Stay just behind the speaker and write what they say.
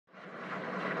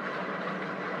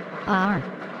R.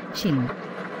 Ching.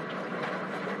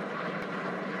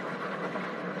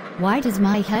 Why does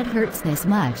my head hurts this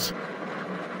much?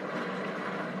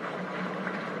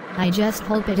 I just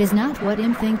hope it is not what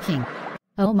I'm thinking.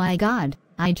 Oh my god,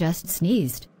 I just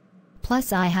sneezed.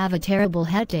 Plus I have a terrible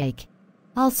headache.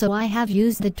 Also I have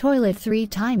used the toilet 3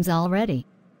 times already.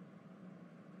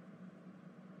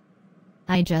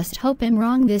 I just hope I'm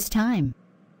wrong this time.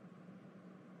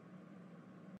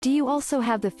 Do you also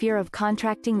have the fear of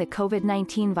contracting the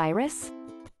COVID-19 virus?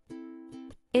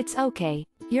 It's okay,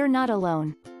 you're not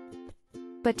alone.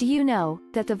 But do you know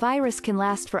that the virus can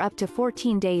last for up to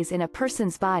 14 days in a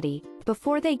person's body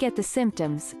before they get the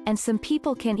symptoms, and some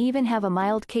people can even have a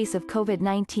mild case of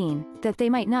COVID-19 that they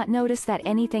might not notice that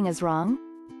anything is wrong?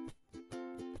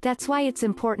 That's why it's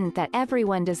important that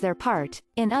everyone does their part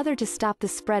in order to stop the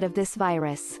spread of this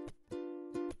virus.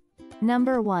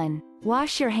 Number 1.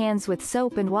 Wash your hands with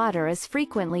soap and water as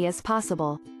frequently as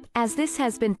possible, as this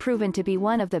has been proven to be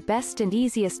one of the best and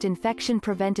easiest infection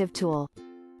preventive tool.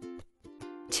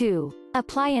 2.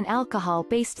 Apply an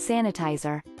alcohol-based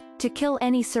sanitizer to kill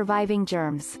any surviving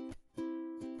germs.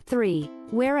 3.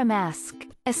 Wear a mask,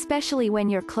 especially when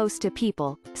you're close to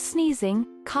people. Sneezing,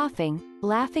 coughing,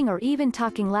 laughing or even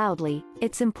talking loudly,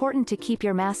 it's important to keep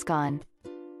your mask on.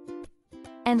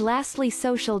 And lastly,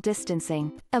 social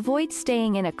distancing. Avoid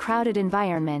staying in a crowded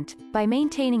environment by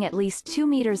maintaining at least 2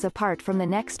 meters apart from the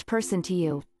next person to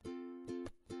you.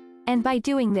 And by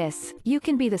doing this, you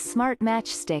can be the smart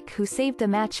matchstick who saved the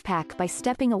match pack by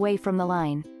stepping away from the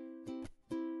line.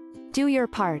 Do your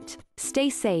part, stay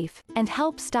safe, and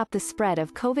help stop the spread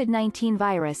of COVID-19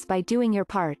 virus by doing your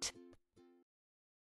part.